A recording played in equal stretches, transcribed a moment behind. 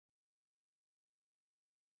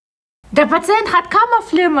Der Patient hat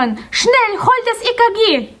Kammerflimmern. Schnell, hol das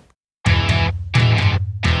EKG.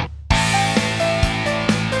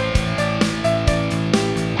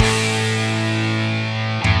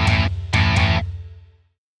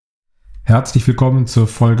 Herzlich willkommen zur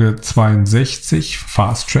Folge 62,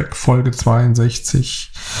 Fasttrack Folge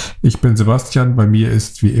 62. Ich bin Sebastian, bei mir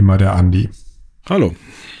ist wie immer der Andi. Hallo.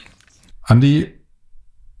 Andi,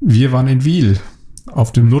 wir waren in Wil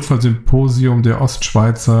auf dem Notfallsymposium der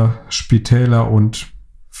Ostschweizer Spitäler und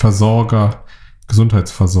Versorger,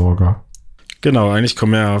 Gesundheitsversorger. Genau, eigentlich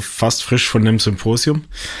kommen wir ja fast frisch von dem Symposium.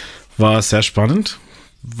 War sehr spannend,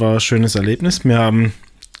 war ein schönes Erlebnis. Wir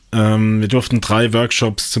durften 3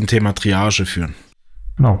 Workshops zum Thema Triage führen.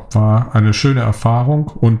 Genau, war eine schöne Erfahrung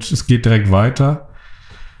und es geht direkt weiter.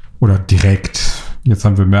 Oder direkt. Jetzt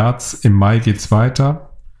haben wir März, im Mai geht es weiter.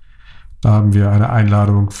 Da haben wir eine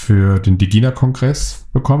Einladung für den Digina-Kongress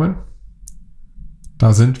bekommen.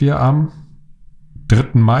 Da sind wir am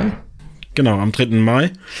 3. Mai. Genau, am 3.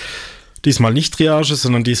 Mai. Diesmal nicht Triage,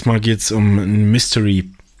 sondern diesmal geht es um einen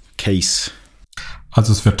Mystery Case.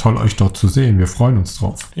 Also es wäre toll, euch dort zu sehen. Wir freuen uns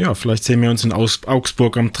drauf. Ja, vielleicht sehen wir uns in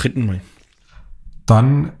Augsburg am 3. Mai.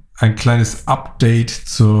 Dann ein kleines Update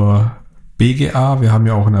zur BGA. Wir haben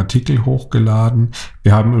ja auch einen Artikel hochgeladen.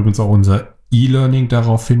 Wir haben übrigens auch unser E-Learning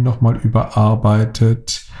daraufhin nochmal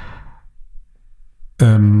überarbeitet.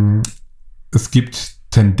 Es gibt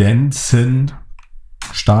Tendenzen,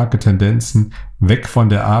 starke Tendenzen, weg von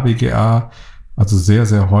der ABGA. Also sehr,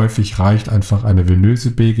 sehr häufig reicht einfach eine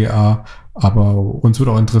venöse BGA. Aber uns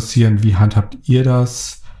würde auch interessieren, wie handhabt ihr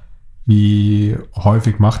das? Wie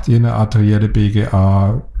häufig macht ihr eine arterielle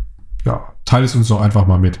BGA? Ja, teilt es uns doch einfach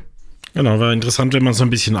mal mit. Genau, war interessant, wenn man so ein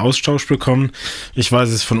bisschen Austausch bekommt. Ich weiß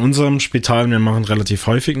es von unserem Spital, wir machen relativ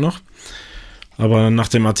häufig noch. Aber nach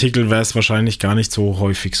dem Artikel wäre es wahrscheinlich gar nicht so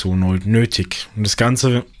häufig so nötig. Und das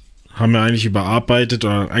Ganze haben wir eigentlich überarbeitet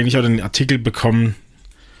oder eigentlich auch den Artikel bekommen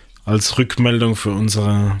als Rückmeldung für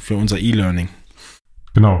unser E-Learning.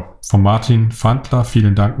 Genau, von Martin Fandler,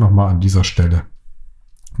 vielen Dank nochmal an dieser Stelle.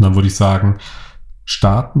 Und dann würde ich sagen,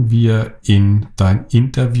 starten wir in dein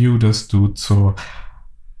Interview, das du zur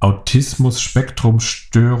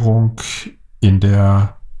Autismusspektrumstörung in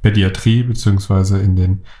der Pädiatrie bzw. in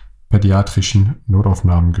den pädiatrischen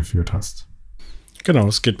Notaufnahmen geführt hast. Genau,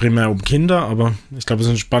 es geht primär um Kinder, aber ich glaube, es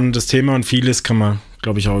ist ein spannendes Thema und vieles kann man,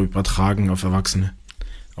 glaube ich, auch übertragen auf Erwachsene,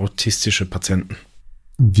 autistische Patienten.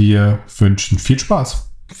 Wir wünschen viel Spaß.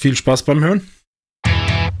 Viel Spaß beim Hören.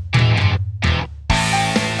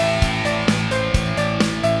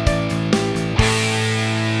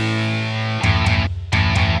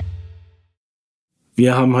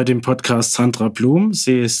 Wir haben heute im Podcast Sandra Blum.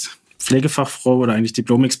 Sie ist Pflegefachfrau oder eigentlich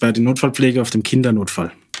Diplom-Expertin Notfallpflege auf dem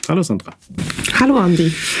Kindernotfall. Hallo Sandra. Hallo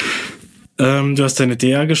Andi. Du hast deine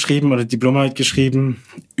DA geschrieben oder Diplomarbeit geschrieben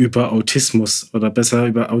über Autismus oder besser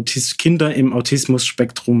über Kinder im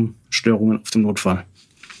Autismusspektrumstörungen auf dem Notfall.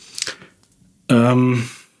 Das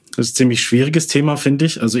ist ein ziemlich schwieriges Thema, finde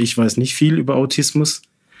ich. Also ich weiß nicht viel über Autismus.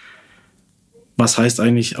 Was heißt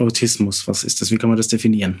eigentlich Autismus? Was ist das? Wie kann man das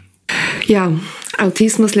definieren? Ja,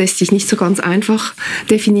 Autismus lässt sich nicht so ganz einfach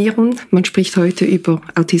definieren. Man spricht heute über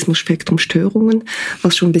Autismusspektrumstörungen,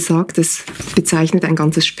 was schon besagt, es bezeichnet ein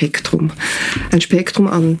ganzes Spektrum. Ein Spektrum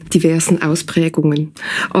an diversen Ausprägungen.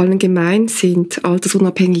 Allen gemein sind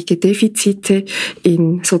altersunabhängige Defizite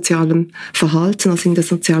in sozialem Verhalten, also in der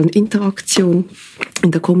sozialen Interaktion,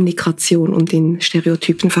 in der Kommunikation und in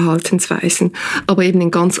stereotypen Verhaltensweisen, aber eben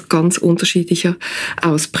in ganz, ganz unterschiedlicher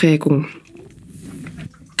Ausprägung.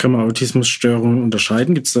 Kann man Autismusstörungen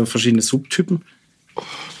unterscheiden? Gibt es da verschiedene Subtypen?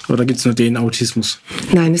 Oder gibt es nur den Autismus?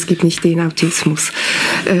 Nein, es gibt nicht den Autismus.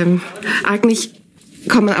 Eigentlich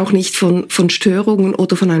kann man auch nicht von Störungen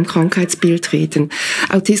oder von einem Krankheitsbild reden.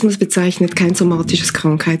 Autismus bezeichnet kein somatisches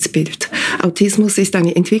Krankheitsbild. Autismus ist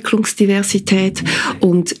eine Entwicklungsdiversität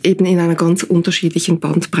und eben in einer ganz unterschiedlichen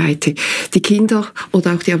Bandbreite. Die Kinder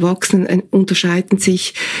oder auch die Erwachsenen unterscheiden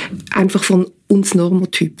sich einfach von uns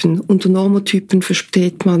Normotypen. Unter Normotypen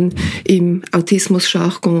versteht man im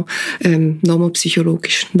Autismus-Jargon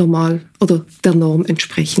normopsychologisch normal oder der Norm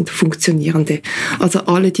entsprechend funktionierende. Also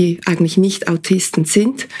alle, die eigentlich nicht Autisten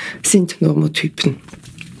sind Normotypen.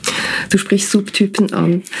 Du sprichst Subtypen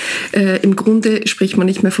an. Im Grunde spricht man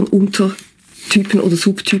nicht mehr von Untertypen oder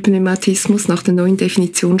Subtypen im Autismus. Nach der neuen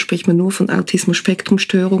Definition spricht man nur von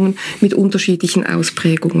Autismusspektrumstörungen mit unterschiedlichen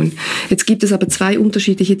Ausprägungen. Jetzt gibt es aber 2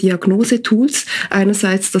 unterschiedliche Diagnosetools.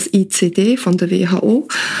 Einerseits das ICD von der WHO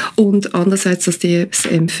und andererseits das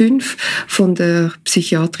DSM-5 von der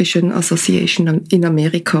Psychiatrischen Association in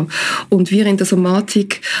Amerika. Und wir in der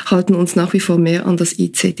Somatik halten uns nach wie vor mehr an das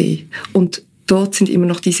ICD. Und dort sind immer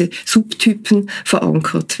noch diese Subtypen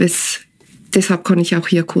verankert. Deshalb kann ich auch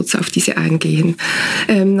hier kurz auf diese eingehen.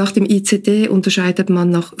 Nach dem ICD unterscheidet man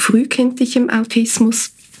nach frühkindlichem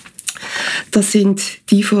Autismus. Das sind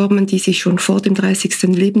die Formen, die sich schon vor dem 30.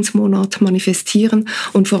 Lebensmonat manifestieren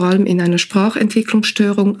und vor allem in einer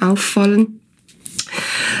Sprachentwicklungsstörung auffallen.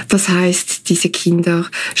 Das heißt, diese Kinder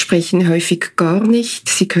sprechen häufig gar nicht.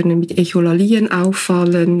 Sie können mit Echolalien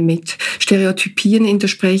auffallen, mit Stereotypien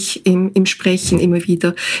im Sprechen immer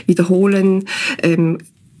wieder wiederholen,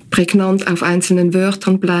 prägnant auf einzelnen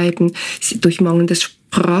Wörtern bleiben, durch mangelndes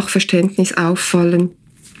Sprachverständnis auffallen.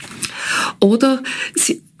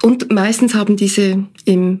 Und meistens haben diese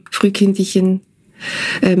im frühkindlichen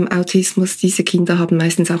Autismus, diese Kinder haben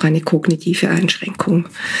meistens auch eine kognitive Einschränkung.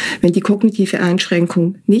 Wenn die kognitive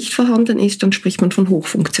Einschränkung nicht vorhanden ist, dann spricht man von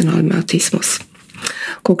hochfunktionalem Autismus.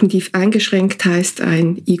 Kognitiv eingeschränkt heißt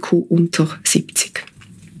ein IQ unter 70.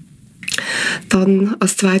 Dann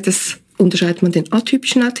als zweites unterscheidet man den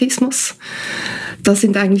atypischen Autismus. Das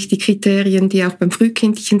sind eigentlich die Kriterien, die auch beim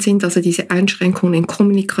Frühkindlichen sind, also diese Einschränkungen in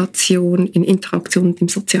Kommunikation, in Interaktion und im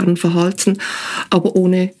sozialen Verhalten, aber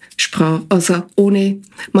ohne ohne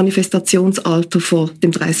Manifestationsalter vor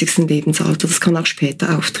dem 30. Lebensalter. Das kann auch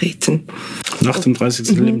später auftreten. Nach dem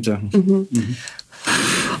 30. Lebensjahr.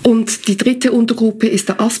 Und die dritte Untergruppe ist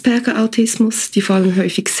der Asperger-Autismus. Die fallen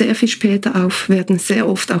häufig sehr viel später auf, werden sehr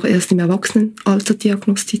oft auch erst im Erwachsenenalter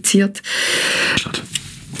diagnostiziert.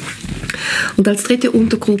 Und als dritte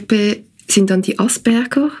Untergruppe sind dann die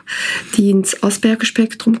Asperger, die ins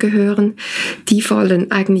Asperger-Spektrum gehören. Die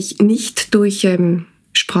fallen eigentlich nicht durch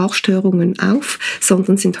Sprachstörungen auf,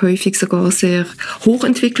 sondern sind häufig sogar sehr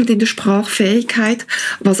hochentwickelt in der Sprachfähigkeit,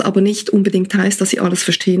 was aber nicht unbedingt heißt, dass sie alles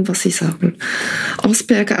verstehen, was sie sagen.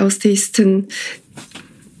 Asperger-Autisten,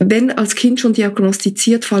 wenn als Kind schon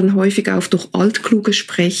diagnostiziert, fallen häufig auf durch altkluges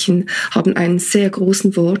Sprechen, haben einen sehr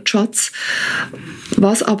großen Wortschatz,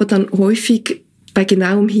 was aber dann häufig bei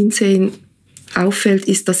genauem Hinsehen auffällt,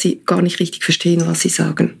 ist, dass sie gar nicht richtig verstehen, was sie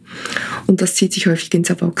sagen. Und das zieht sich häufig ins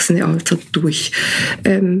Erwachsenealter durch.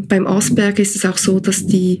 Beim Asperger ist es auch so, dass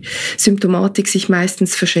die Symptomatik sich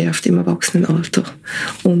meistens verschärft im Erwachsenenalter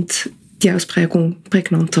und die Ausprägung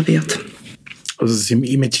prägnanter wird. Also sie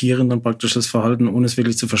imitieren dann praktisch das Verhalten, ohne es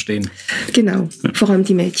wirklich zu verstehen. Genau, ja. Vor allem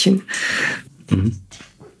die Mädchen. Mhm.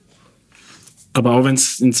 Aber auch wenn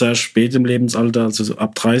es in sehr spätem Lebensalter, also so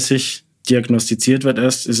ab 30, diagnostiziert wird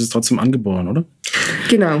erst, ist es trotzdem angeboren, oder?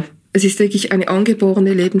 Genau. Es ist wirklich eine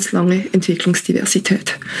angeborene, lebenslange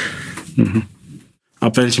Entwicklungsdiversität. Mhm.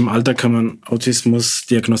 Ab welchem Alter kann man Autismus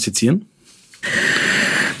diagnostizieren?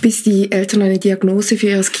 Bis die Eltern eine Diagnose für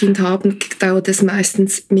ihr Kind haben, dauert es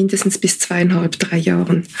meistens mindestens bis 2,5, 3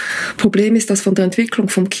 Jahren. Problem ist, dass von der Entwicklung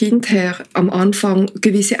vom Kind her am Anfang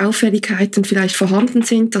gewisse Auffälligkeiten vielleicht vorhanden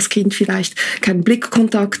sind, das Kind vielleicht keinen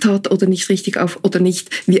Blickkontakt hat oder nicht richtig oder nicht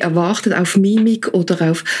wie erwartet auf Mimik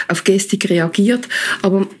oder auf Gestik reagiert,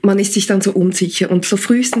 aber man ist sich dann so unsicher und so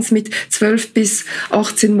frühestens mit 12 bis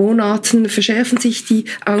 18 Monaten verschärfen sich die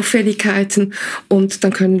Auffälligkeiten und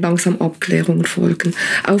dann können langsam Abklärungen folgen.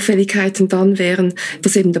 Auffälligkeiten dann wären,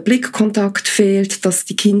 dass eben der Blickkontakt fehlt, dass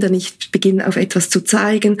die Kinder nicht beginnen, auf etwas zu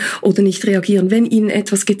zeigen oder nicht reagieren, wenn ihnen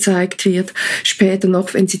etwas gezeigt wird. Später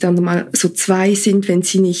noch, wenn sie dann mal so 2 sind, wenn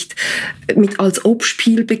sie nicht mit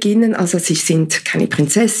Als-Ob-Spiel beginnen, also sie sind keine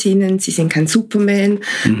Prinzessinnen, sie sind kein Superman,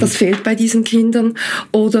 das fehlt bei diesen Kindern.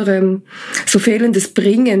 Oder so fehlendes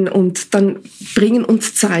Bringen und dann Bringen und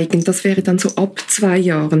Zeigen, das wäre dann so ab 2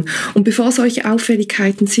 Jahren. Und bevor solche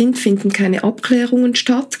Auffälligkeiten sind, finden keine Abklärungen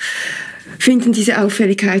statt. Finden diese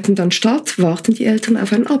Auffälligkeiten dann statt, warten die Eltern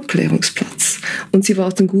auf einen Abklärungsplatz. Und sie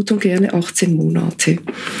warten gut und gerne 18 Monate.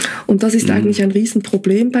 Und das ist eigentlich ein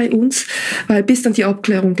Riesenproblem bei uns, weil bis dann die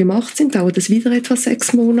Abklärungen gemacht sind, dauert es wieder etwa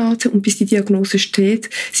 6 Monate und bis die Diagnose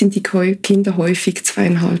steht, sind die Kinder häufig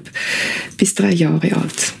 2,5 bis 3 Jahre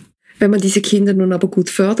alt. Wenn man diese Kinder nun aber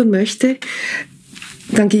gut fördern möchte,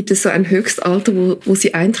 dann gibt es so ein Höchstalter, wo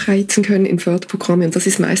sie eintreten können in Förderprogramme und das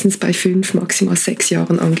ist meistens bei 5, maximal 6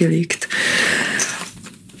 Jahren angelegt.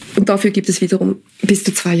 Und dafür gibt es wiederum bis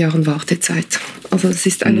zu 2 Jahren Wartezeit. Also es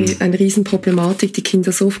ist eine Riesenproblematik, die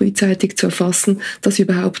Kinder so frühzeitig zu erfassen, dass sie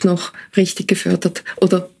überhaupt noch richtig gefördert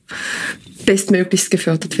oder bestmöglichst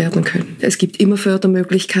gefördert werden können. Es gibt immer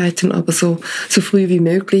Fördermöglichkeiten, aber so früh wie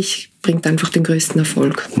möglich bringt einfach den größten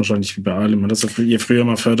Erfolg. Wahrscheinlich wie bei allem. Je früher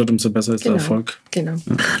man fördert, umso besser ist der Erfolg. Genau.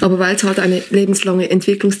 Ja. Aber weil es halt eine lebenslange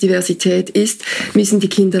Entwicklungsdiversität ist, müssen die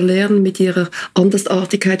Kinder lernen, mit ihrer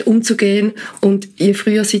Andersartigkeit umzugehen. Und je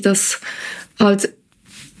früher sie das halt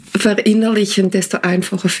verinnerlichen, desto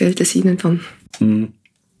einfacher fällt es ihnen dann.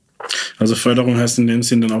 Also Förderung heißt in dem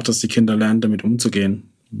Sinn dann auch, dass die Kinder lernen, damit umzugehen.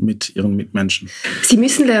 mit ihren Mitmenschen? Sie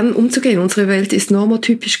müssen lernen, umzugehen. Unsere Welt ist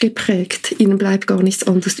normotypisch geprägt. Ihnen bleibt gar nichts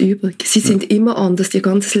anderes übrig. Sie sind immer anders, ihr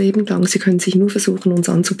ganzes Leben lang. Sie können sich nur versuchen, uns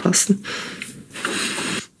anzupassen.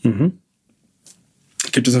 Mhm.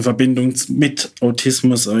 Gibt es in Verbindung mit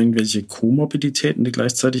Autismus irgendwelche Komorbiditäten, die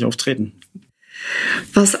gleichzeitig auftreten?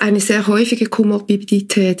 Was eine sehr häufige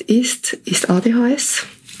Komorbidität ist ADHS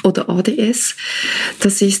oder ADS.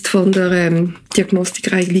 Das ist von der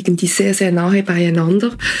Diagnostikreihe, liegen die sehr, sehr nahe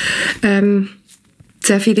beieinander.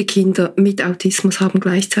 Sehr viele Kinder mit Autismus haben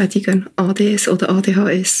gleichzeitig ein ADS oder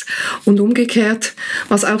ADHS. Und umgekehrt,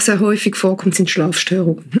 was auch sehr häufig vorkommt, sind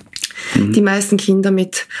Schlafstörungen. Mhm. Die meisten Kinder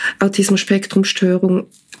mit Autismusspektrumstörung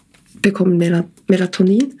bekommen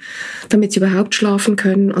Melatonin, damit sie überhaupt schlafen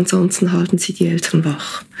können. Ansonsten halten sie die Eltern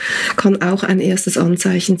wach. Kann auch ein erstes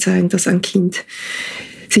Anzeichen sein, dass ein Kind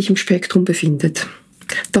sich im Spektrum befindet.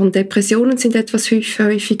 Dann Depressionen sind etwas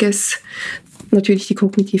Häufiges. Natürlich die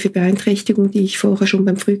kognitive Beeinträchtigung, die ich vorher schon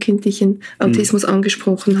beim frühkindlichen Autismus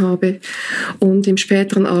angesprochen habe. Und im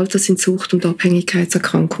späteren Alter sind Sucht- und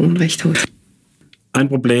Abhängigkeitserkrankungen recht häufig. Ein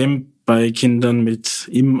Problem bei Kindern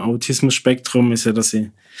im Autismusspektrum ist ja, dass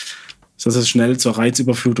es schnell zur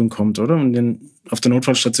Reizüberflutung kommt, oder? Und auf der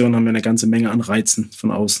Notfallstation haben wir eine ganze Menge an Reizen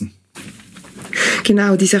von außen.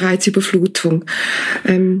 Genau, diese Reizüberflutung.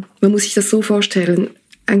 Man muss sich das so vorstellen,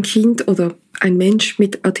 ein Kind oder ein Mensch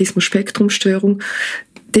mit Autismusspektrumstörung,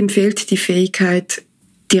 dem fehlt die Fähigkeit,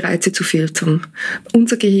 die Reize zu filtern.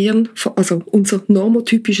 Unser Gehirn, also unser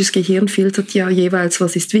normotypisches Gehirn filtert ja jeweils,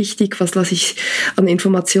 was ist wichtig, was lasse ich an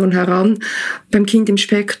Informationen heran. Beim Kind im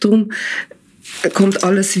Spektrum kommt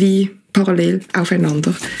alles wie parallel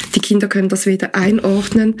aufeinander. Die Kinder können das weder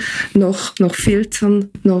einordnen, noch filtern,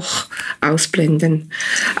 noch ausblenden.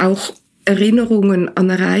 Auch Erinnerungen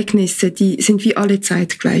an Ereignisse, die sind wie alle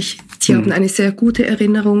zeitgleich. Sie haben eine sehr gute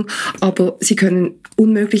Erinnerung, aber sie können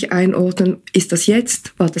unmöglich einordnen, ist das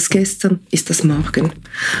jetzt, war das gestern, ist das morgen.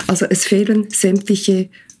 Also es fehlen sämtliche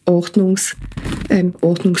Ordnungstools.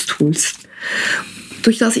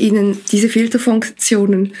 Durch das ihnen diese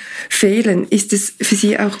Filterfunktionen fehlen, ist es für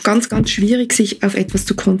sie auch ganz, ganz schwierig, sich auf etwas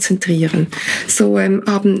zu konzentrieren. So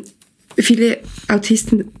haben viele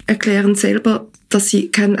Autisten erklären selber, dass sie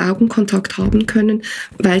keinen Augenkontakt haben können,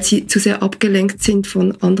 weil sie zu sehr abgelenkt sind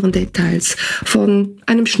von anderen Details. Von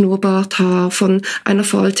einem Schnurrbarthaar, von einer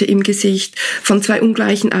Falte im Gesicht, von zwei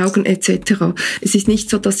ungleichen Augen etc. Es ist nicht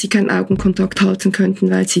so, dass sie keinen Augenkontakt halten könnten,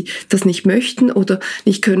 weil sie das nicht möchten oder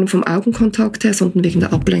nicht können vom Augenkontakt her, sondern wegen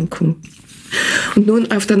der Ablenkung. Und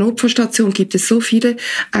nun auf der Notfallstation gibt es so viele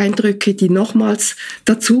Eindrücke, die nochmals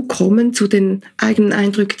dazukommen zu den eigenen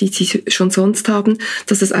Eindrücken, die sie schon sonst haben,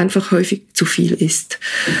 dass es einfach häufig zu viel ist.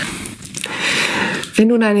 Wenn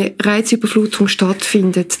nun eine Reizüberflutung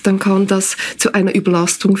stattfindet, dann kann das zu einer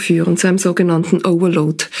Überlastung führen, zu einem sogenannten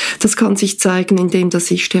Overload. Das kann sich zeigen, indem dass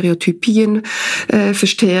sich Stereotypien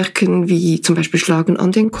verstärken, wie zum Beispiel Schlagen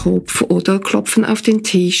an den Kopf oder Klopfen auf den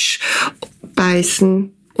Tisch,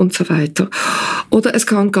 Beißen und so weiter. Oder es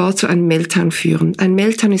kann gar zu einem Meltdown führen. Ein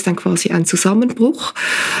Meltdown ist dann quasi ein Zusammenbruch,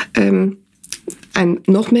 ein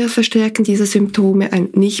noch mehr Verstärken dieser Symptome, ein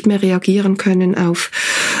nicht mehr reagieren können auf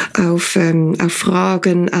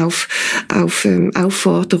Fragen, auf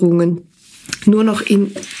Aufforderungen, nur noch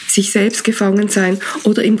in sich selbst gefangen sein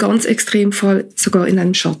oder im ganz Extremfall sogar in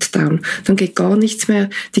einen Shutdown. Dann geht gar nichts mehr.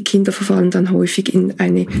 Die Kinder verfallen dann häufig in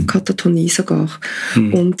eine Katatonie sogar.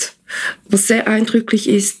 Und was sehr eindrücklich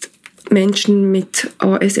ist, Menschen mit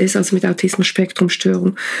ASS, also mit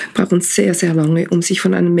Autismusspektrumstörung, brauchen sehr, sehr lange, um sich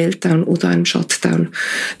von einem Meltdown oder einem Shutdown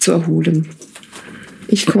zu erholen.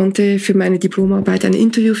 Ich konnte für meine Diplomarbeit ein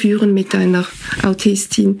Interview führen mit einer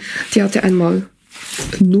Autistin, die hatte einmal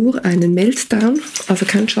nur einen Meltdown, also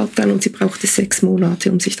kein Shutdown, und sie brauchte 6 Monate,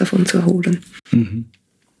 um sich davon zu erholen. Mhm.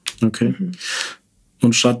 Okay.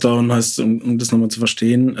 Und Shutdown heißt, um das nochmal zu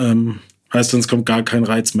verstehen, heißt, uns kommt gar kein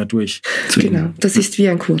Reiz mehr durch. Genau, das ist wie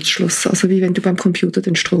ein Kurzschluss, also wie wenn du beim Computer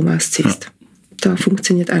den Strom ausziehst. Ja. Da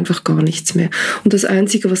funktioniert einfach gar nichts mehr. Und das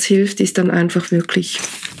Einzige, was hilft, ist dann einfach wirklich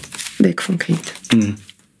weg vom Kind. Mhm.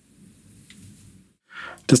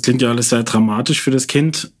 Das klingt ja alles sehr dramatisch für das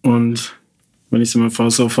Kind. Und wenn ich es mir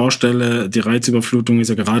so vorstelle, die Reizüberflutung ist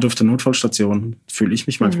ja gerade auf der Notfallstation, fühle ich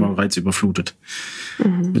mich manchmal reizüberflutet.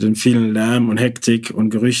 Mit den vielen Lärm und Hektik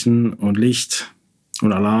und Gerüchen und Licht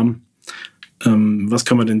und Alarm. Was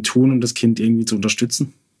kann man denn tun, um das Kind irgendwie zu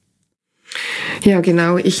unterstützen? Ja,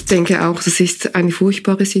 genau. Ich denke auch, das ist eine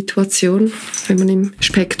furchtbare Situation, wenn man im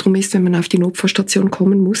Spektrum ist, wenn man auf die Notfallstation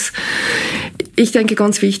kommen muss. Ich denke,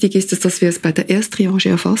 ganz wichtig ist es, dass wir es bei der Ersttriage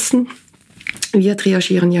erfassen. Wir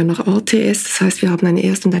triagieren ja nach ATS, das heißt, wir haben eine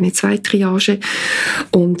Erst- und eine Zweittriage.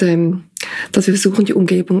 Und dass wir versuchen, die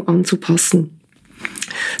Umgebung anzupassen.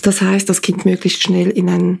 Das heißt, das Kind möglichst schnell in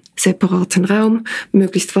einen separaten Raum,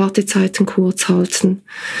 möglichst Wartezeiten kurz halten,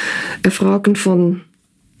 Erfragen von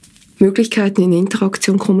Möglichkeiten in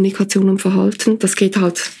Interaktion, Kommunikation und Verhalten. Das geht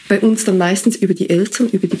halt bei uns dann meistens über die Eltern,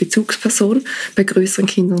 über die Bezugsperson. Bei größeren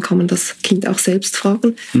Kindern kann man das Kind auch selbst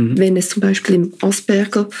fragen, wenn es zum Beispiel im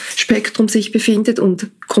Asperger-Spektrum sich befindet und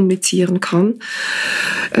kommunizieren kann.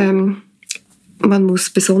 Man muss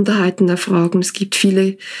Besonderheiten erfragen. Es gibt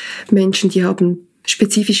viele Menschen, die haben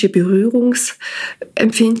spezifische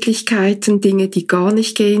Berührungsempfindlichkeiten, Dinge, die gar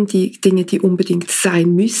nicht gehen, Dinge, die unbedingt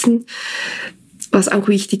sein müssen. Was auch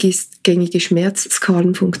wichtig ist, gängige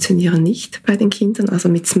Schmerzskalen funktionieren nicht bei den Kindern, also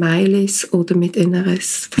mit Smileys oder mit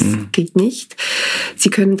NRS, das geht nicht. Sie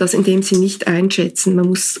können das in dem Sinne nicht einschätzen. Man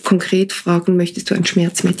muss konkret fragen, möchtest du ein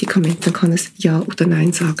Schmerzmedikament, dann kann es Ja oder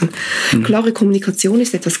Nein sagen. Klare Kommunikation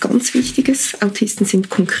ist etwas ganz Wichtiges. Autisten sind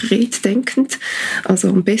konkret denkend, also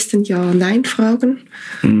am besten Ja, Nein fragen,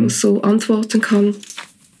 wo es so antworten kann.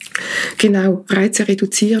 Genau, Reize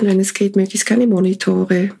reduzieren, wenn es geht, möglichst keine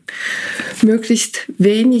Monitore, möglichst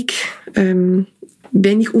wenig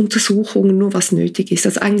Untersuchungen, nur was nötig ist,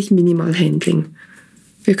 also eigentlich minimal Handling.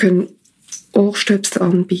 Wir können Ohrstöpsel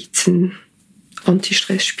anbieten,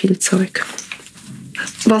 Antistress-Spielzeug.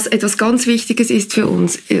 Was etwas ganz Wichtiges ist für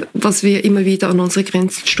uns, was wir immer wieder an unsere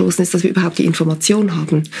Grenzen stoßen, ist, dass wir überhaupt die Information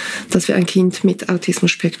haben, dass wir ein Kind mit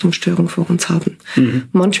Autismusspektrumstörung vor uns haben.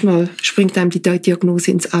 Manchmal springt einem die Diagnose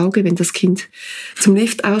ins Auge, wenn das Kind zum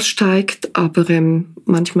Lift aussteigt, aber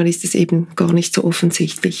manchmal ist es eben gar nicht so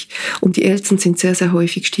offensichtlich. Und die Eltern sind sehr, sehr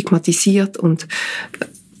häufig stigmatisiert und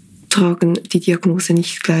tragen die Diagnose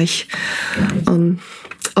nicht gleich an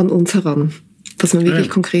uns heran, dass man wirklich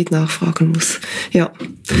konkret nachfragen muss. Ja.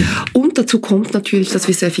 Und dazu kommt natürlich, dass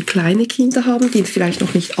wir sehr viele kleine Kinder haben, die vielleicht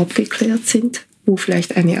noch nicht abgeklärt sind, wo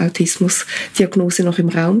vielleicht eine Autismusdiagnose noch im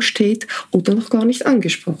Raum steht oder noch gar nicht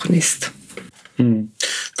angesprochen ist.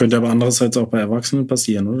 Könnte aber andererseits auch bei Erwachsenen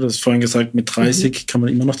passieren, oder? Du hast vorhin gesagt, mit 30 kann man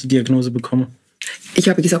immer noch die Diagnose bekommen. Ich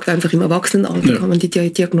habe gesagt, einfach im Erwachsenenalter kann man die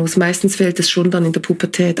Diagnose. Meistens fällt es schon dann in der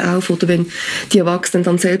Pubertät auf oder wenn die Erwachsenen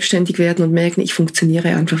dann selbstständig werden und merken, ich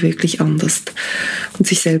funktioniere einfach wirklich anders und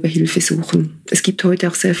sich selber Hilfe suchen. Es gibt heute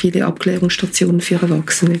auch sehr viele Abklärungsstationen für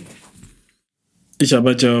Erwachsene. Ich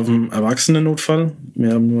arbeite ja auf dem Erwachsenennotfall.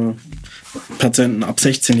 Wir haben nur Patienten ab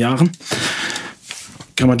 16 Jahren.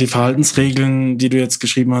 Kann man die Verhaltensregeln, die du jetzt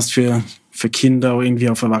geschrieben hast, für Kinder auch irgendwie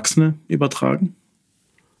auf Erwachsene übertragen?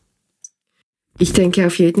 Ich denke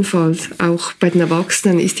auf jeden Fall, auch bei den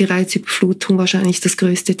Erwachsenen ist die Reizüberflutung wahrscheinlich das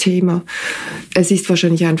größte Thema. Es ist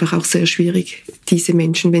wahrscheinlich einfach auch sehr schwierig, diese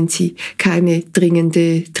Menschen, wenn sie keine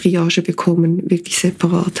dringende Triage bekommen, wirklich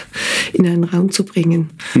separat in einen Raum zu bringen.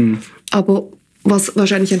 Aber was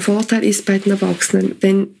wahrscheinlich ein Vorteil ist bei den Erwachsenen,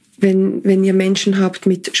 wenn ihr Menschen habt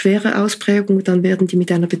mit schwerer Ausprägung, dann werden die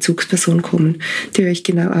mit einer Bezugsperson kommen, die euch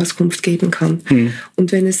genau Auskunft geben kann.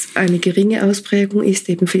 Und wenn es eine geringe Ausprägung ist,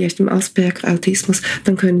 eben vielleicht im Asperger, Autismus,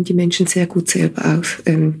 dann können die Menschen sehr gut selber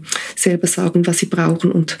sagen, was sie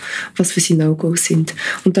brauchen und was für sie No-Gos sind.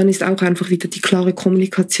 Und dann ist auch einfach wieder die klare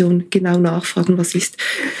Kommunikation, genau nachfragen, was ist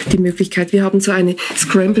die Möglichkeit. Wir haben so eine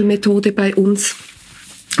Scramble-Methode bei uns,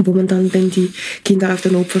 wo man dann, wenn die Kinder auf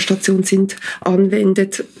der Notfallstation sind,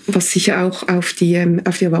 anwendet, was sicher auch auf die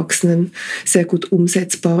Erwachsenen sehr gut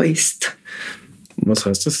umsetzbar ist. Was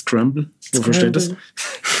heißt das? Scramble? Wofür steht das?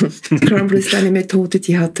 Scramble ist eine Methode,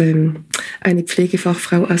 die hat eine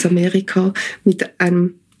Pflegefachfrau aus Amerika mit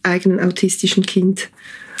einem eigenen autistischen Kind.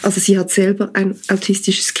 Also sie hat selber ein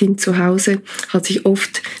autistisches Kind zu Hause, hat sich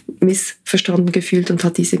oft missverstanden gefühlt und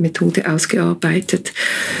hat diese Methode ausgearbeitet.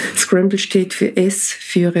 Scramble steht für S,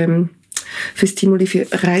 für Stimuli, für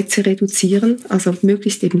Reize reduzieren, also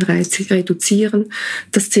möglichst eben Reize reduzieren.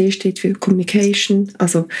 Das C steht für Communication,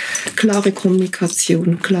 also klare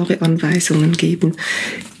Kommunikation, klare Anweisungen geben.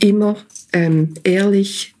 Immer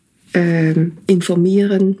ehrlich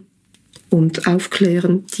informieren und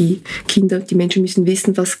aufklären. Die Kinder, die Menschen müssen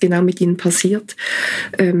wissen, was genau mit ihnen passiert.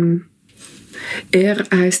 R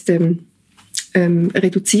heißt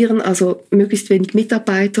reduzieren, also möglichst wenig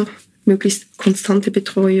Mitarbeiter, möglichst konstante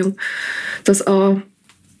Betreuung. Das A,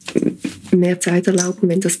 mehr Zeit erlauben,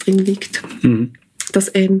 wenn das drin liegt. Das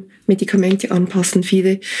M, Medikamente anpassen.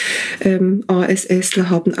 Viele ASSler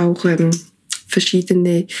haben auch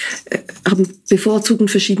bevorzugen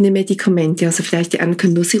verschiedene Medikamente. Also vielleicht die einen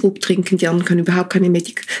können nur Sirup trinken, die anderen können überhaupt keine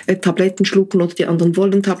Tabletten schlucken oder die anderen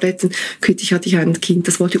wollen Tabletten. Kürzlich hatte ich ein Kind,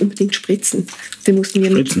 das wollte unbedingt spritzen. Den mussten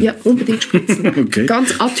wir unbedingt spritzen. Okay.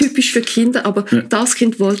 Ganz atypisch für Kinder, aber das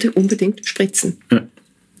Kind wollte unbedingt spritzen. Ja.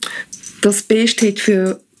 Das B steht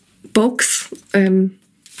für Box.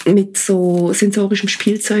 mit so sensorischem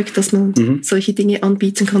Spielzeug, dass man solche Dinge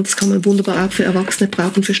anbieten kann. Das kann man wunderbar auch für Erwachsene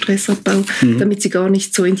brauchen, für Stressabbau, damit sie gar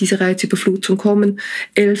nicht so in diese Reizüberflutung kommen.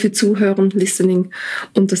 L für Zuhören, Listening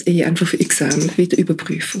und das E einfach für Examen, wieder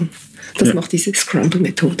Überprüfung. Das macht diese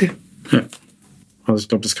Scramble-Methode. Ja. Also ich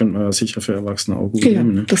glaube, das könnte man sicher für Erwachsene auch gut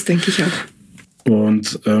nehmen. Ne? Das denke ich auch.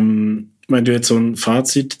 Und wenn du jetzt so ein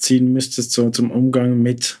Fazit ziehen müsstest so zum Umgang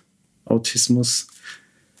mit Autismus,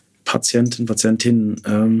 Patientinnen,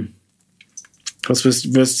 was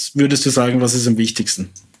würdest du sagen, was ist am wichtigsten?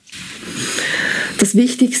 Das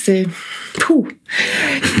Wichtigste,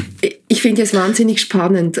 ich finde es wahnsinnig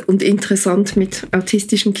spannend und interessant mit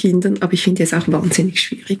autistischen Kindern, aber ich finde es auch wahnsinnig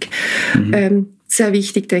schwierig. Sehr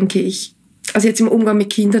wichtig, denke ich. Also jetzt im Umgang mit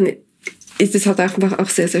Kindern ist es halt einfach auch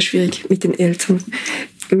sehr, sehr schwierig mit den Eltern.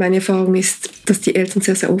 Meine Erfahrung ist, dass die Eltern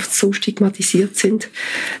sehr, sehr oft so stigmatisiert sind,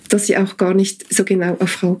 dass sie auch gar nicht so genau auf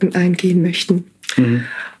Fragen eingehen möchten.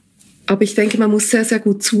 Aber ich denke, man muss sehr, sehr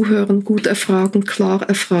gut zuhören, gut erfragen, klar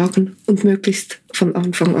erfragen und möglichst von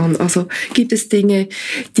Anfang an. Also gibt es Dinge,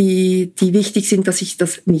 die wichtig sind, dass ich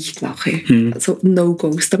das nicht mache. Also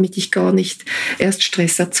No-Gos, damit ich gar nicht erst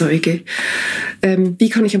Stress erzeuge. Wie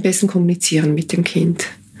kann ich am besten kommunizieren mit dem Kind?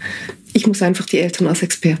 Ich muss einfach die Eltern als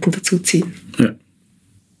Experten dazu ziehen. Ja.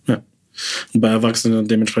 Und bei Erwachsenen dann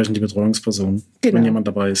dementsprechend die Betreuungsperson, wenn jemand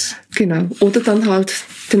dabei ist. Genau. Oder dann halt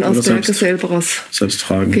den Asperger selber als... Selbst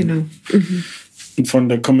fragen. Genau. Und von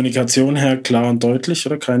der Kommunikation her klar und deutlich,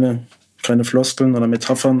 oder keine Floskeln oder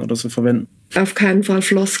Metaphern oder so verwenden? Auf keinen Fall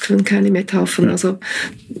Floskeln, keine Metaphern. Ja. Also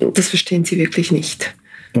das verstehen sie wirklich nicht.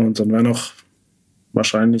 Und dann wäre noch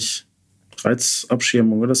wahrscheinlich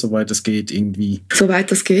Reizabschirmung, oder? Soweit es geht irgendwie.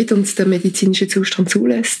 Soweit es geht und der medizinische Zustand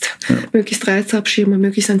zulässt. Ja. Möglichst Reizabschirmung,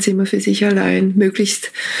 möglichst ein Zimmer für sich allein,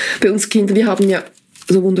 möglichst bei uns Kinder, wir haben ja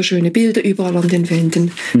so wunderschöne Bilder überall an den Wänden.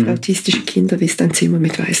 Für autistische Kinder ist ein Zimmer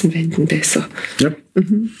mit weißen Wänden besser. Ja.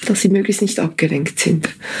 Dass sie möglichst nicht abgelenkt sind.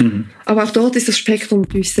 Aber auch dort ist das Spektrum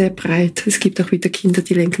natürlich sehr breit. Es gibt auch wieder Kinder,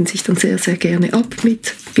 die lenken sich dann sehr, sehr gerne ab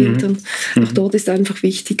mit Bildern. Auch dort ist einfach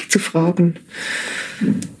wichtig zu fragen.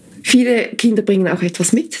 Viele Kinder bringen auch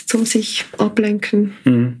etwas mit, zum sich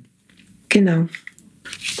ablenken. Genau.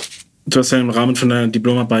 Du hast ja im Rahmen von deiner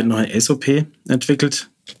Diplomarbeit noch ein SOP entwickelt.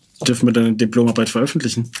 Dürfen wir deine Diplomarbeit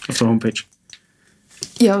veröffentlichen auf der Homepage?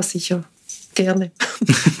 Ja, sicher. Gerne.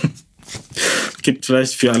 Gibt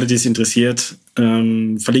vielleicht für alle, die es interessiert,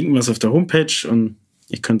 verlinken wir es auf der Homepage und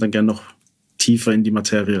ihr könnt dann gerne noch tiefer in die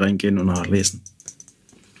Materie reingehen und nachlesen.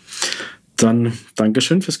 Dann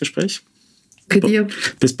Dankeschön fürs Gespräch. Für dir.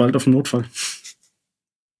 Bis bald auf dem Notfall.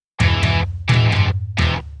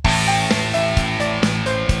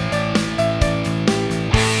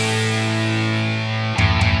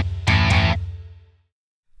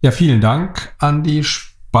 Ja, vielen Dank, Andi.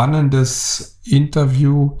 Spannendes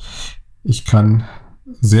Interview. Ich kann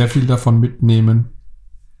sehr viel davon mitnehmen.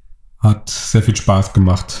 Hat sehr viel Spaß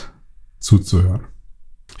gemacht, zuzuhören.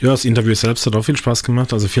 Ja, das Interview selbst hat auch viel Spaß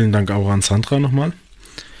gemacht. Also vielen Dank auch an Sandra nochmal,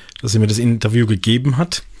 dass sie mir das Interview gegeben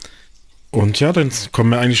hat. Und ja, dann kommen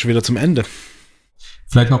wir eigentlich schon wieder zum Ende.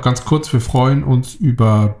 Vielleicht noch ganz kurz, wir freuen uns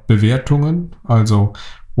über Bewertungen. Also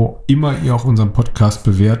wo immer ihr auch unseren Podcast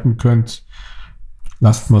bewerten könnt,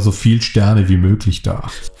 lasst mal so viel Sterne wie möglich da.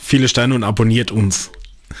 Viele Sterne und abonniert uns.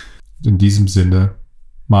 In diesem Sinne,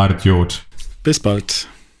 Madet Jod. Bis bald.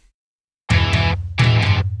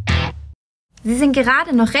 Sie sind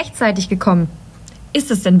gerade noch rechtzeitig gekommen. Ist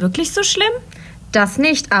es denn wirklich so schlimm? Das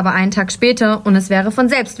nicht, aber einen Tag später und es wäre von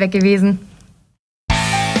selbst weg gewesen.